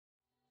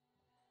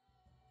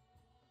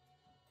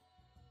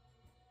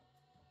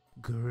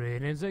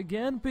Greetings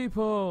again,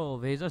 people!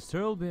 This is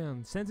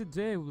Astralmbient, and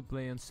today we'll be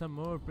playing some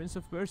more Prince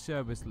of Persia,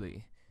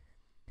 obviously.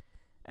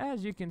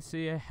 As you can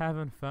see, I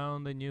haven't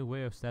found a new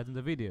way of starting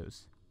the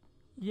videos.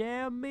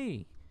 Yeah,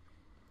 me!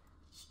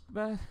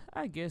 But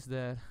I guess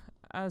that,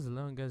 as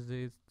long as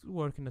it's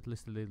working at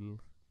least a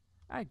little,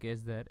 I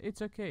guess that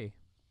it's okay.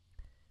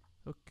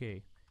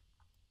 Okay.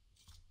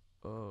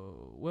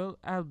 Oh, well,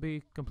 I'll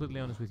be completely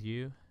honest with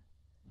you.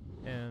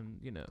 And,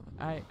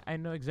 I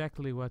know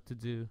exactly what to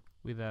do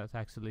without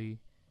actually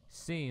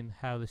seeing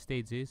how the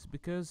stage is,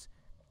 because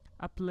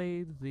I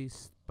played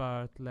this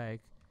part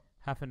like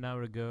half an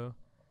hour ago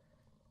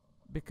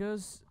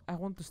because I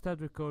want to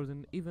start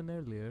recording even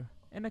earlier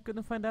and I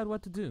couldn't find out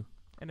what to do,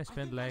 and I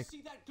spent I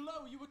see that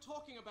glow you were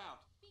talking about.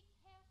 Be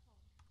careful.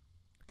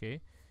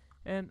 okay,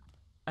 and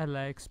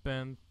I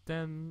spent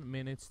 10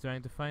 minutes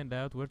trying to find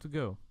out where to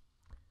go.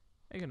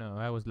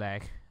 I was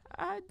like,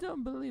 I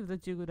don't believe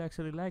that you would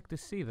actually like to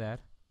see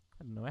that.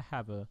 I don't know, I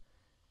have a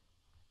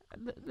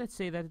let's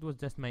say that it was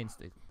just my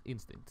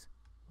instinct.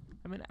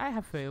 I mean, I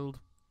have failed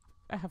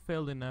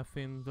enough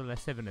in the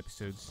last 7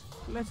 episodes.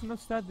 Let's not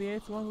start the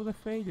 8th one with a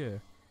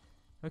failure.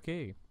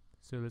 Okay,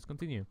 so let's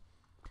continue.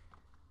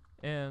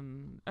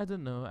 And I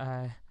don't know,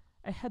 I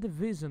had a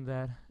vision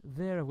that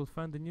there I will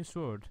find a new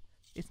sword.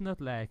 It's not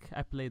like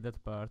I played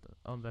that part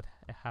on that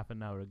half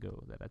an hour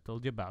ago that I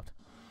told you about.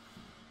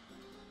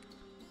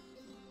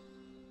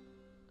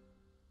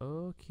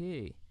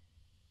 Okay.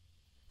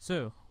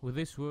 So, with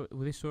this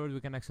sword we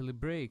can actually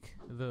break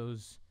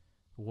those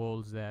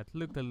walls that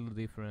looked a little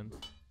different.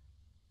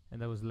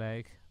 And I was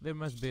like, there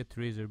must be a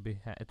treasure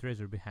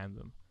behind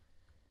them.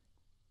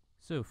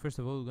 So, first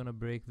of all, we're gonna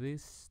break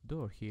this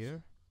door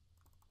here.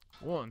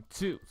 1,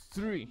 2,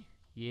 3.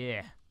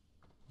 Yeah.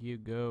 You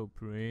go,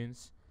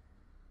 Prince.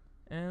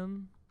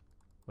 And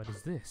what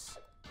is this?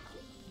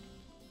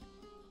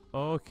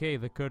 Okay,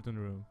 the curtains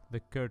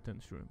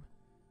room.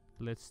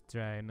 Let's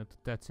try not to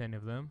touch any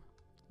of them.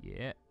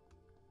 Yeah.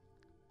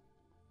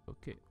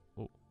 Okay.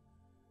 Oh,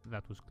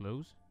 that was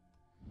close.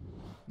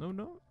 No.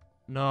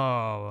 No,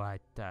 I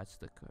touched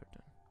the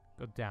curtain.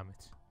 God damn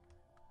it.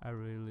 I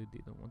really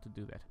didn't want to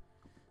do that.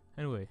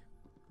 Anyway,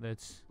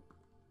 let's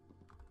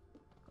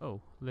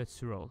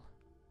roll.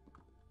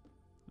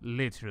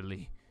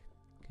 Literally.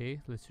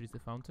 Okay, let's reach the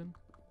fountain.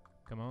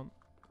 Come on.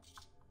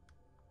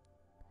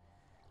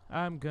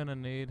 I'm gonna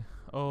need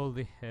all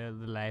the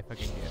life I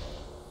can get.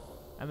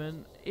 I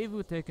mean, if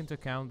we take into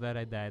account that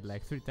I died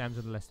like 3 times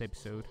in the last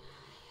episode,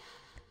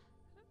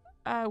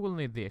 I will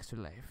need the extra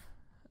life.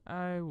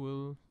 I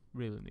will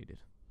really need it.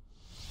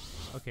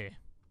 Okay,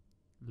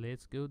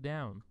 let's go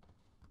down.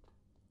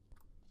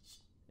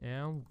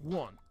 And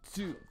 1,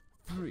 2,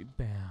 3,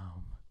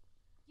 bam.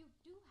 You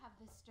do have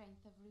the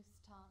strength of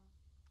Rustam.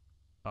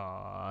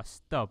 Aw,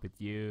 stop it,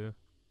 you.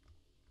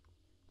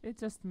 It's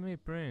just me,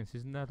 Prince.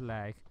 It's not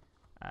like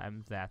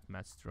I'm that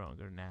much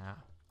stronger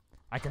now.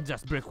 I can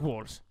just break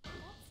walls.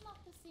 That's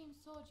not the same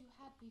sword you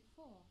had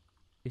before.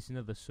 It's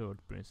not the sword,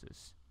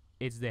 Princess.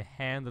 It's the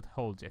hand that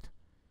holds it.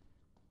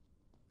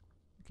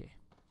 Okay.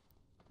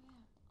 Where are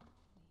we?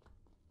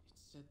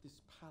 It said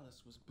this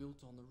palace was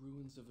built on the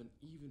ruins of an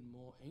even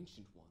more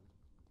ancient one.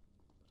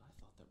 But I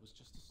thought that was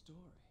just a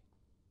story.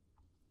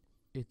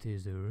 It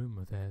is a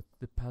rumor that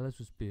the palace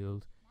was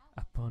built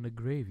upon a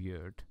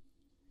graveyard.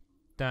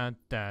 Dun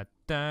dun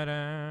dun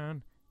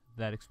dun.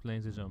 That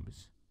explains the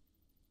zombies.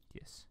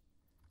 Yes.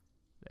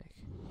 Like,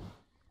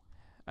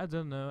 I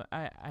don't know.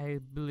 I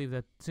believe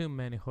that too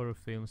many horror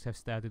films have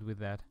started with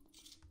that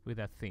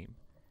theme.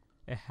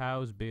 A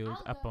house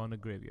built upon a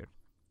graveyard.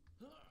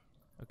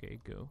 Okay,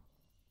 go.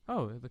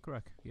 Oh, the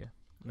crack. Yeah.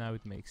 Now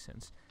it makes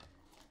sense.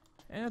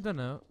 And I don't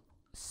know.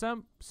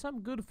 Some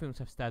good films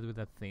have started with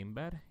that theme,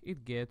 but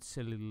it gets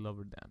a little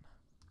overdone.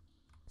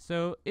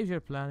 So, if you're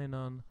planning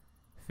on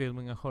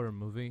filming a horror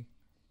movie,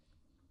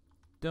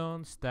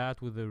 don't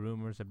start with the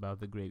rumors about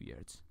the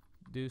graveyards.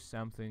 Do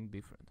something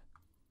different.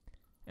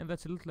 And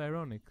that's a little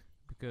ironic,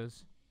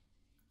 because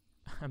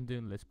I'm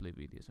doing Let's Play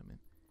videos. I mean,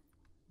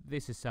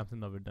 this is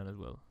something overdone as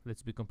well.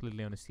 Let's be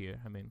completely honest here.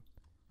 I mean,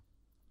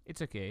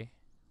 it's okay.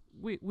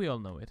 We all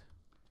know it.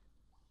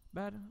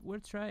 But we're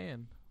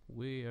trying.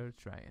 We are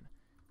trying.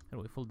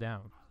 And we fall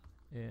down.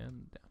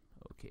 And down.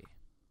 Okay.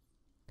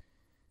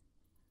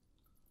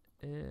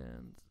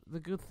 And the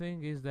good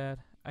thing is that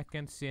I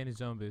can't see any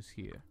zombies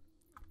here.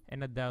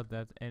 And I doubt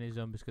that any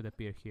zombies could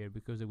appear here,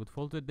 because they would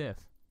fall to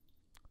death.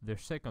 Their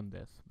second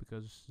death,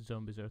 because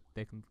zombies are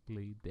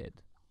technically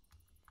dead.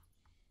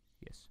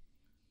 Yes.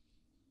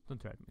 Don't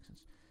try to make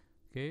sense.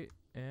 Okay,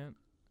 and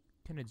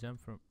can I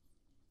jump from...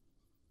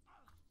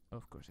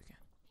 Of course I can.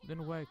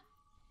 Then why...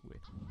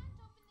 Wait.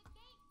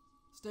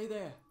 Stay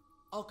there.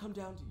 I'll come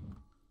down to you.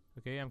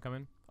 Okay, I'm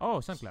coming. Oh,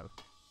 Suncloud.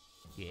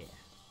 Yeah.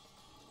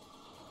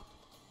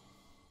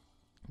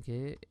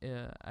 Okay,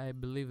 I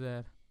believe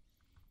that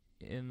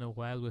in a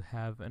while we'll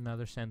have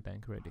another sand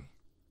tank ready.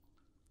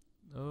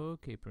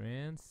 Okay,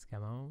 Prince,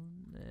 come on,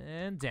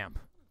 and jump.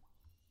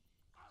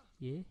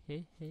 Yeah,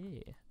 hey.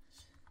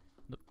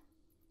 No.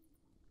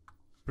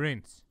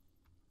 Prince,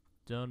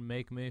 Don't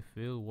make me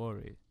feel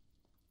worried.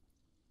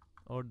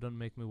 Or don't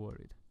make me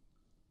worried.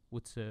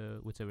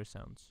 Whichever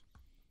sounds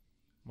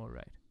more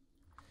right.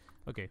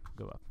 Okay,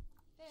 go up.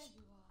 There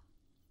you are.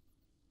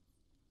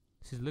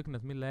 She's looking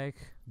at me like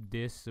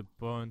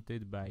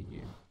disappointed by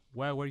you.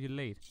 Why were you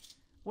late?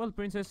 Well,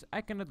 princess,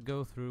 I cannot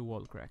go through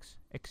wall cracks.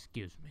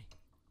 Excuse me.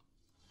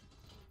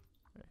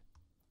 Right.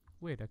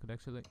 Wait, I could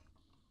actually...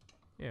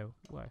 Yeah,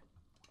 why?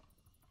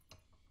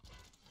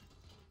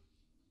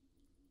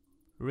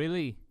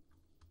 Really?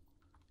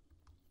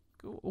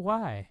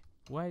 Why?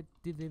 Why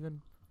did they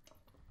even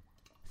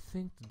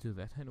think to do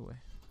that anyway?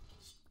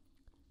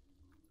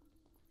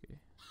 Okay.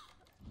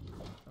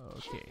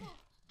 Okay.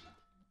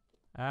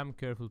 I'm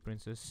careful,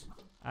 princess.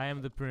 I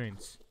am the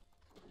prince.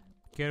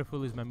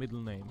 Careful is my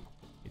middle name.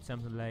 It's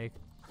something like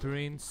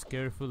Prince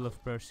Careful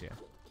of Persia,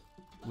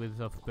 with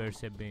of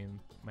Persia being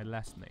my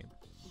last name.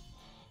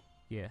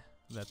 Yeah,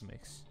 that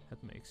makes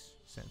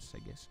sense, I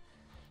guess.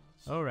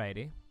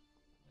 Alrighty.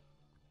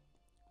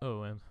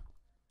 Oh, and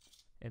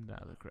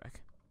another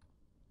crack.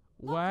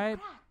 Why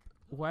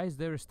is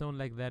there a stone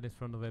like that in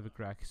front of every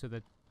crack so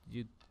that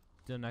you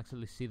don't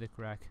actually see the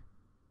crack?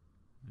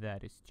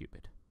 That is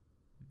stupid.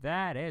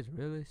 That is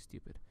really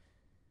stupid.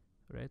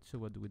 Right, so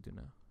what do we do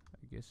now?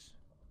 I guess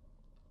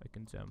I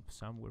can jump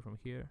somewhere from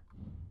here.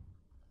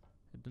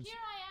 Here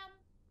I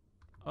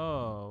am.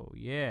 Oh,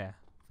 yeah.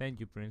 Thank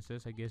you,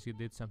 princess. I guess you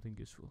did something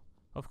useful.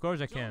 Of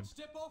course I can. Don't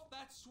step off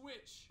that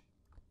switch.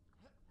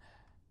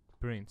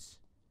 Prince,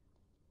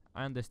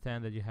 I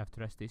understand that you have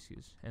trust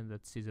issues and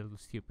that she's a little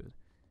stupid,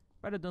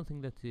 but I don't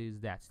think that is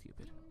that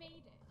stupid. You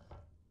made it.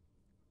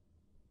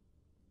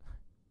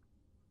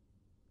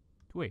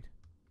 Wait,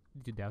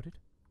 did you doubt it?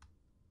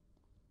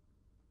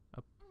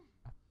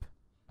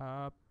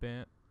 Up,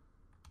 and...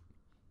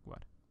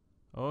 What?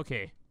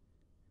 Okay.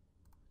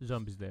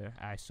 Zombies there.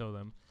 I saw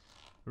them.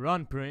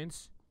 Run,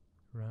 prince.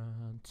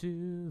 Run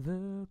to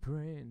the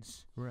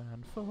prince.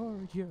 Run for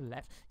your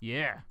life.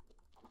 Yeah.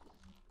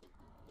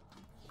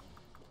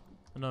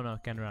 No,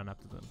 can't run up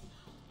to them.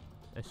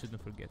 I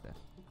shouldn't forget that.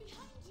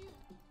 Behind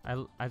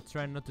you. I'll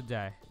try not to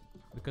die,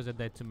 because I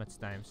died too many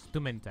times,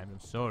 I'm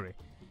sorry,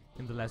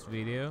 in the last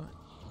video,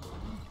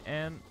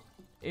 and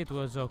it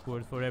was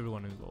awkward for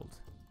everyone involved.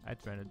 I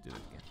try not to do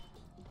it again.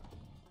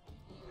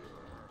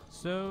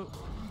 So,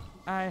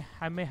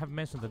 I may have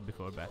mentioned that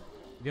before, but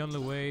the only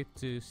way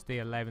to stay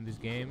alive in these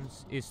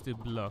games is to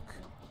block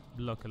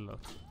a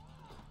lot.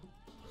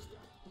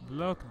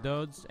 Block,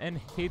 dodge, and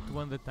hit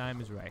when the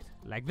time is right,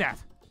 like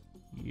that.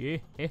 Yeah.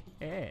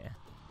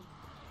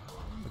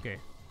 Okay.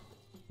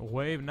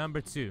 Wave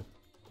number 2.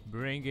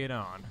 Bring it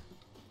on.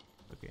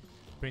 Okay.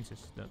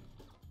 Princess,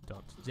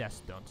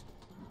 just don't.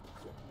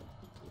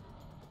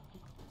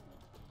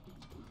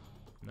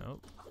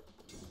 No.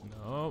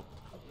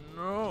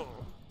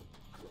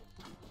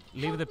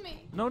 Leave the...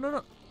 me.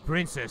 No.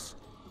 Princess,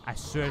 I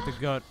swear to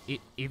God,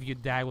 if you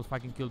die, we'll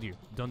fucking kill you.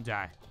 Don't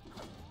die.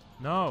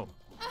 No.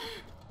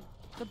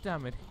 God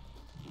damn it.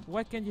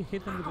 Why can't you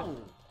hit them with the...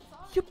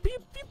 You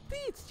beat!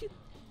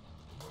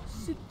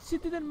 She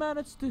didn't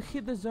manage to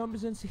hit the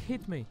zombies and she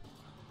hit me.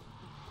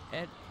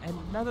 And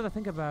now that I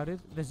think about it,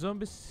 the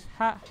zombies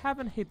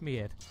haven't hit me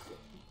yet.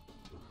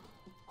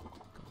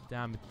 God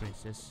damn it,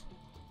 princess.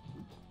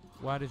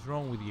 What is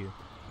wrong with you?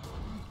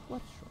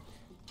 What is wrong?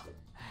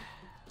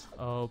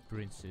 Oh,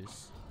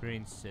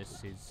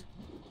 princesses.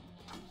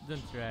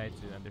 Don't try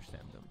to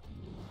understand them.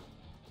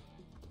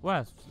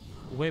 What?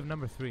 Wave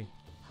number 3.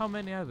 How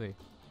many are they?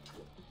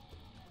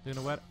 You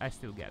know what? I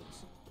still get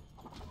this.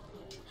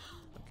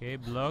 Okay,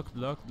 block.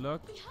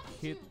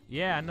 Hit.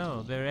 Yeah, I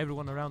know. They're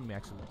everyone around me,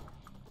 actually.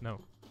 No.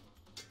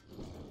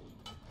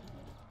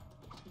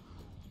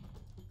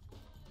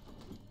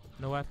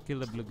 Know what? Kill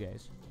the blue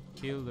guys.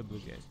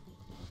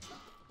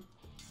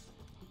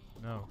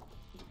 No.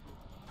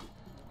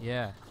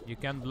 Yeah, you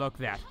can't block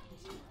that.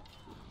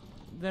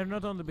 They're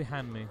not only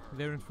behind me,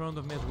 they're in front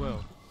of me as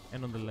well.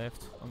 And on the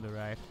left, on the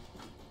right.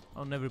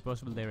 On every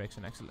possible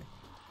direction, actually.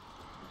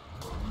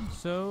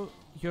 So,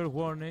 your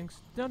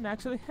warnings don't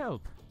actually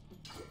help.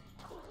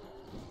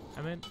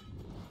 I mean,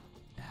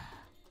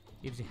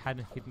 if she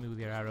hadn't hit me with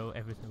your arrow,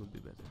 everything would be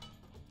better.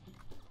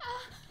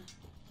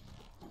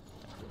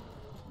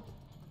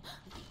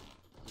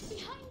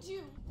 Behind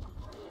you.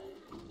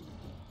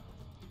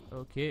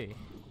 Okay.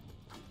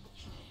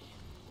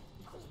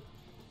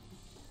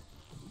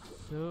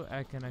 So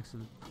I can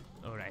actually...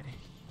 Alright.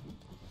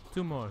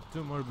 Two more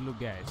blue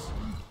guys.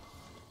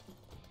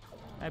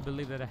 I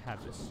believe that I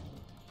have this.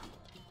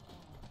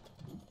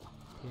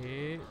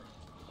 Okay.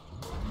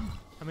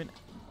 I mean...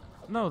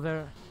 No,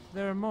 there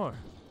are more.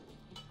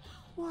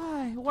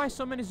 Why? Why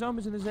so many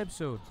zombies in this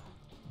episode?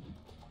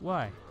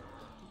 Why?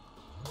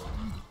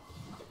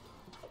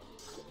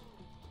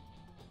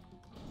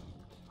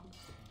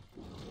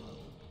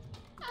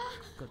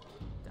 God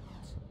damn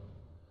it.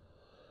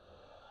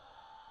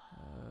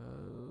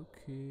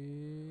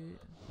 Okay.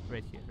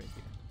 Right here.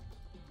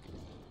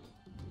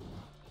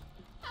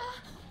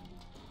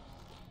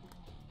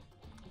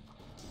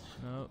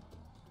 No.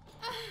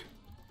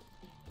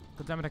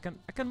 God damn it,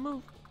 I can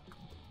move.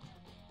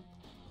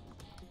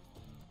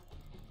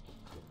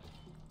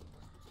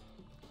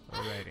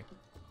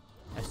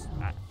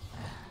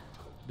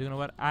 Do you know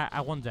what?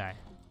 I won't die.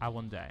 I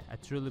won't die. I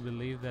truly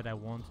believe that I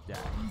won't die.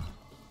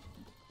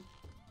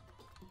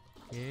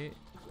 Okay.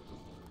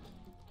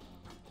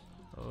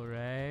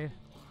 Alright.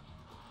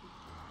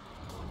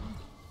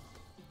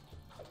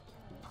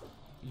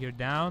 You're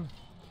down?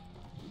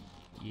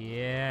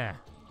 Yeah.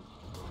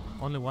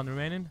 Only one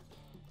remaining.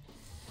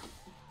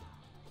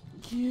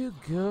 You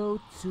go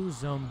to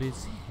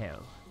zombies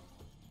hell.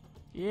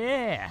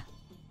 Yeah!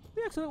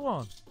 We actually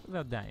won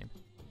without dying.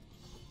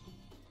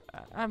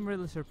 I'm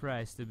really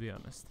surprised, to be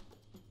honest.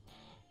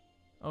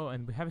 Oh,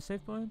 and we have a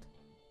save point?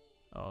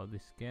 Oh,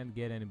 this can't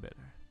get any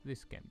better.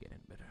 This can't get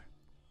any better.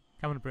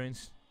 Come on,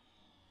 Prince.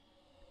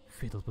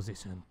 Fetal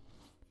position.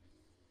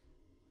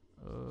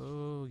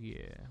 Oh,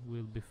 yeah.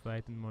 We'll be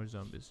fighting more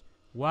zombies.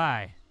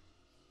 Why?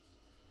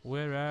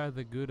 Where are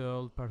the good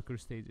old parkour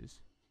stages?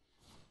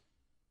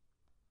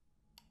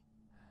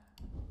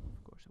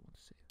 Of course I want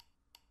to save.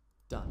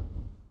 Done.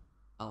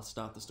 I'll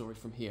start the story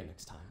from here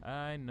next time.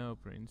 I know,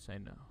 Prince, I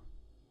know.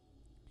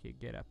 Okay,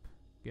 get up.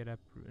 Get up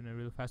in a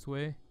real fast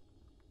way.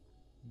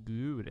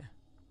 Good.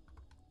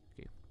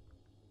 Okay.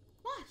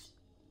 What?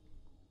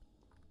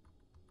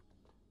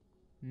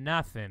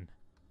 Nothing.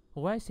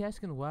 Why is he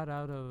asking what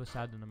out of a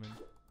sudden? I mean,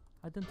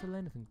 I didn't tell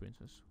anything,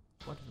 Princess.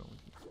 What is wrong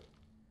with you?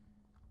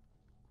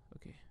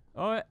 Okay.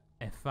 Oh,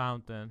 a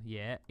fountain.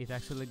 Yeah, it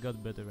actually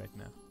got better right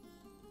now.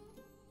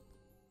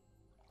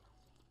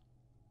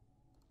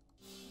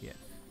 Yeah.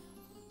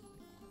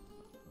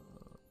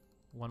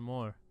 One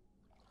more.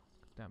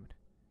 Damn it.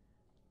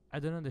 I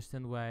don't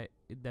understand why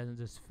it doesn't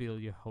just fill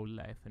your whole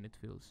life and it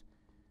fills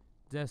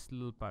just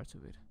little parts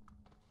of it.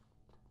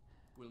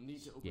 We'll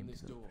need to open Game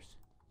this door. developers.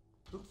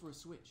 Look for a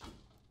switch.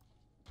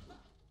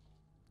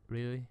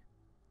 Really?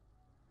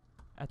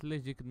 At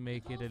least you could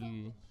make it a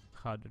little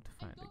harder to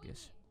find, I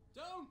guess.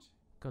 Don't!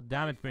 God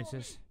damn it,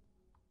 Princess.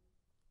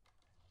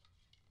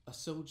 A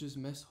soldier's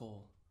mess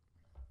hall.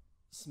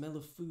 The smell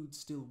of food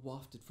still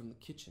wafted from the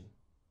kitchen.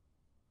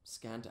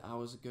 Scant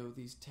hours ago,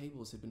 these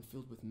tables had been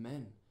filled with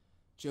men,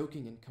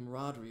 joking in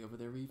camaraderie over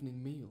their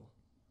evening meal.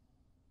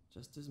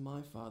 Just as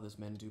my father's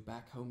men do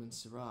back home in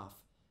Seraph,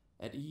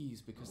 at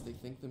ease because they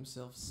think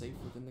themselves safe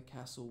within the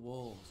castle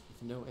walls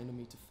with no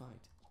enemy to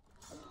fight.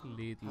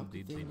 Little How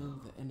did could they they know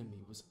the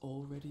enemy was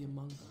already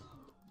among them?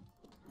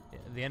 Yeah,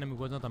 the enemy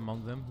was not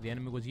among them, the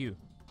enemy was you.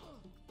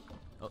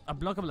 Oh,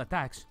 unblockable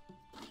attacks.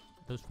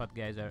 Those fat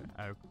guys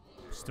are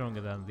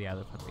stronger than the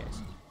other fat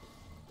guys.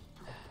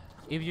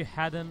 If you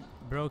hadn't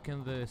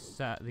broken the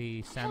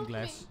sand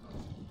glass,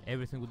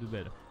 everything would be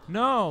better.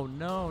 No,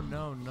 no,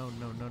 no, no,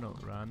 no, no, no.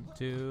 Run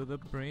to the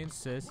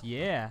princess.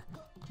 Yeah,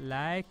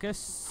 like a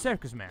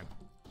circus man.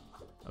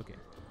 Okay.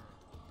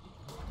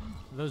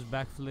 Those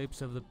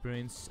backflips of the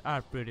prince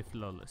are pretty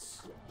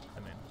flawless. I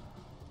mean,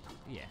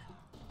 yeah.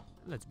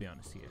 Let's be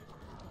honest here.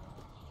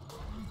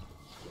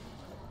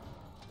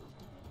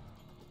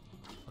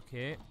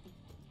 Okay.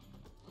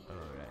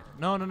 Alright.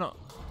 No, no, no.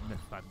 The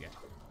fat guy.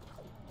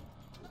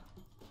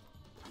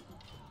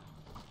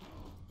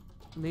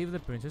 Leave the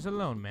princess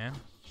alone, man.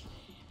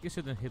 You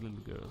shouldn't hit little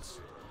girls.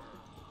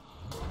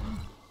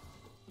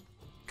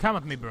 Come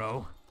at me,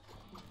 bro.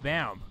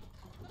 Bam.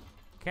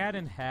 Cut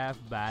in half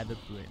by the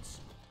prince.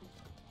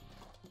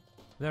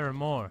 There are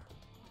more.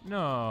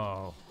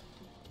 No.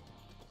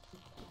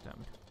 God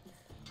damn it.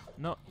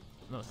 No.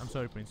 No, I'm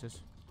sorry, princess.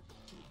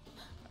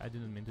 I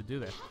didn't mean to do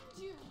that.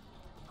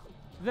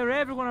 They're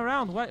everyone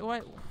around.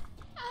 Why?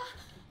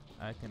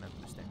 I cannot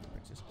understand the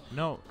princess.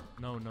 No.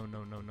 No, no,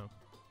 no, no, no.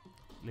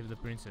 Leave the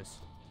princess.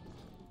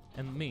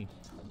 And me.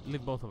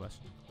 Leave both of us.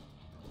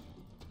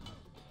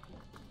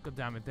 God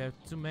damn it, there are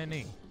too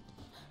many.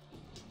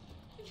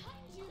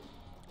 Behind you.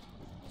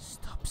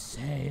 Stop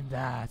saying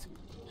that.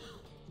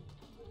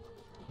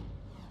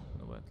 You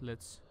know what?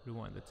 Let's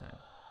rewind the time.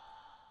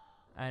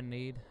 I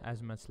need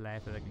as much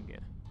life as I can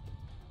get.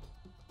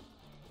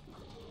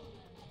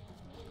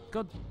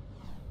 God.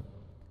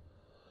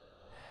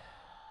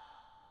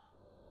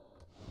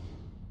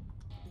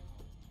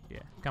 Yeah,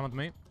 come at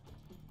me.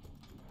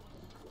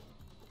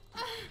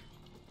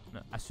 No,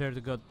 I swear to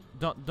God,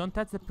 don't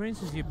touch the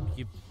princess, you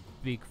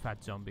big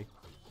fat zombie.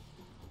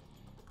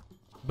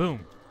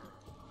 Boom.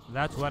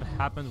 That's what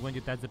happens when you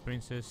touch the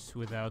princess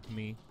without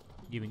me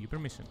giving you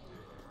permission.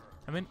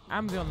 I mean,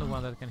 I'm the only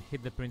one that can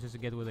hit the princess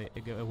and get with it,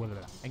 and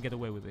get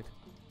away with it.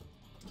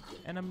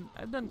 And I'm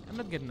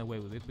not getting away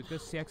with it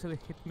because she actually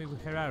hit me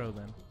with her arrow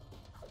then,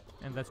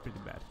 and that's pretty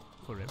bad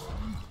for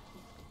everyone.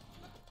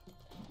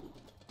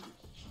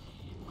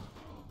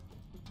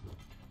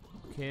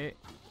 Okay.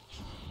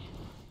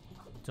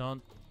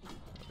 Don't.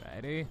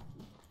 Alrighty.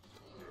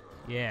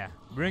 Yeah,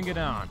 bring it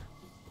on.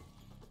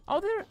 Oh,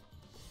 there.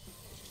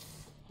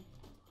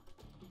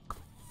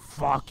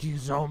 Fuck you,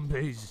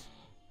 zombies.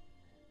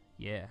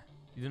 Yeah.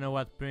 You know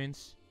what,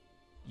 Prince?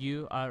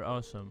 You are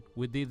awesome.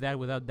 We did that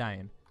without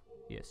dying.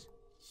 Yes.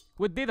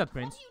 We did that,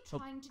 Prince.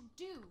 What are you trying to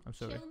do? I'm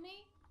sorry. Kill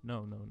me?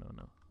 No, no, no,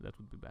 no. That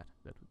would be bad.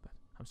 That would be bad.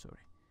 I'm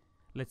sorry.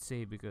 Let's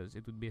say because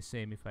it would be a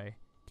shame if I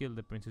killed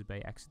the princess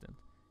by accident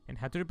and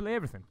had to replay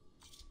everything.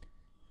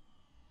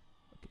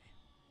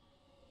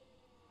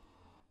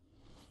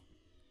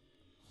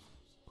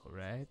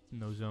 Alright,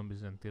 no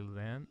zombies until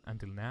then,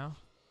 until now.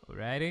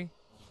 Alrighty.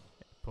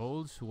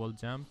 Poles, wall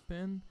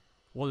jumping,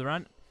 wall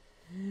run.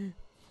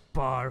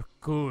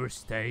 Parkour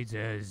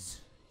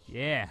stages.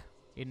 Yeah,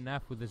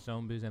 enough with the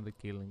zombies and the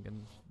killing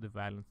and the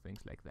violent things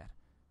like that.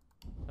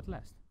 At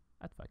last,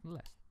 at fucking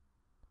last.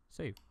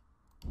 Save.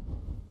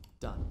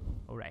 Done.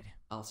 Alright.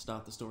 I'll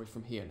start the story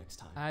from here next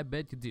time. I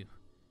bet you do.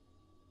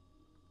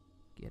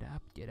 Get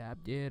up, get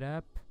up, get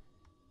up.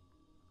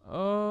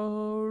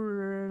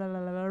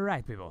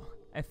 Alright, people.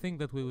 I think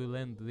that we will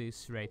end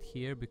this right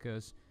here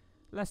because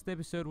last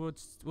episode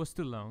was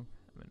too long.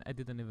 I mean, I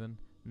didn't even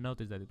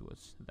notice that it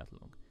was that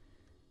long.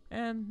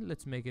 And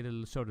let's make it a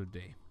little shorter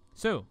day.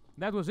 So,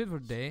 that was it for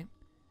today.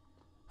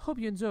 Hope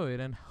you enjoyed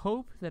and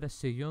hope that I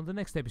see you on the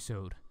next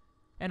episode.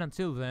 And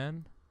until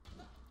then,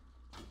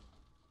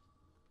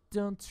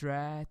 don't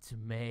try to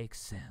make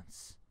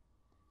sense.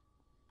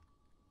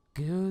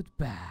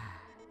 Goodbye.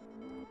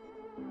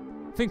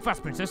 Think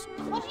fast, princess.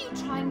 What are you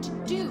trying to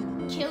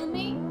do? Kill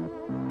me?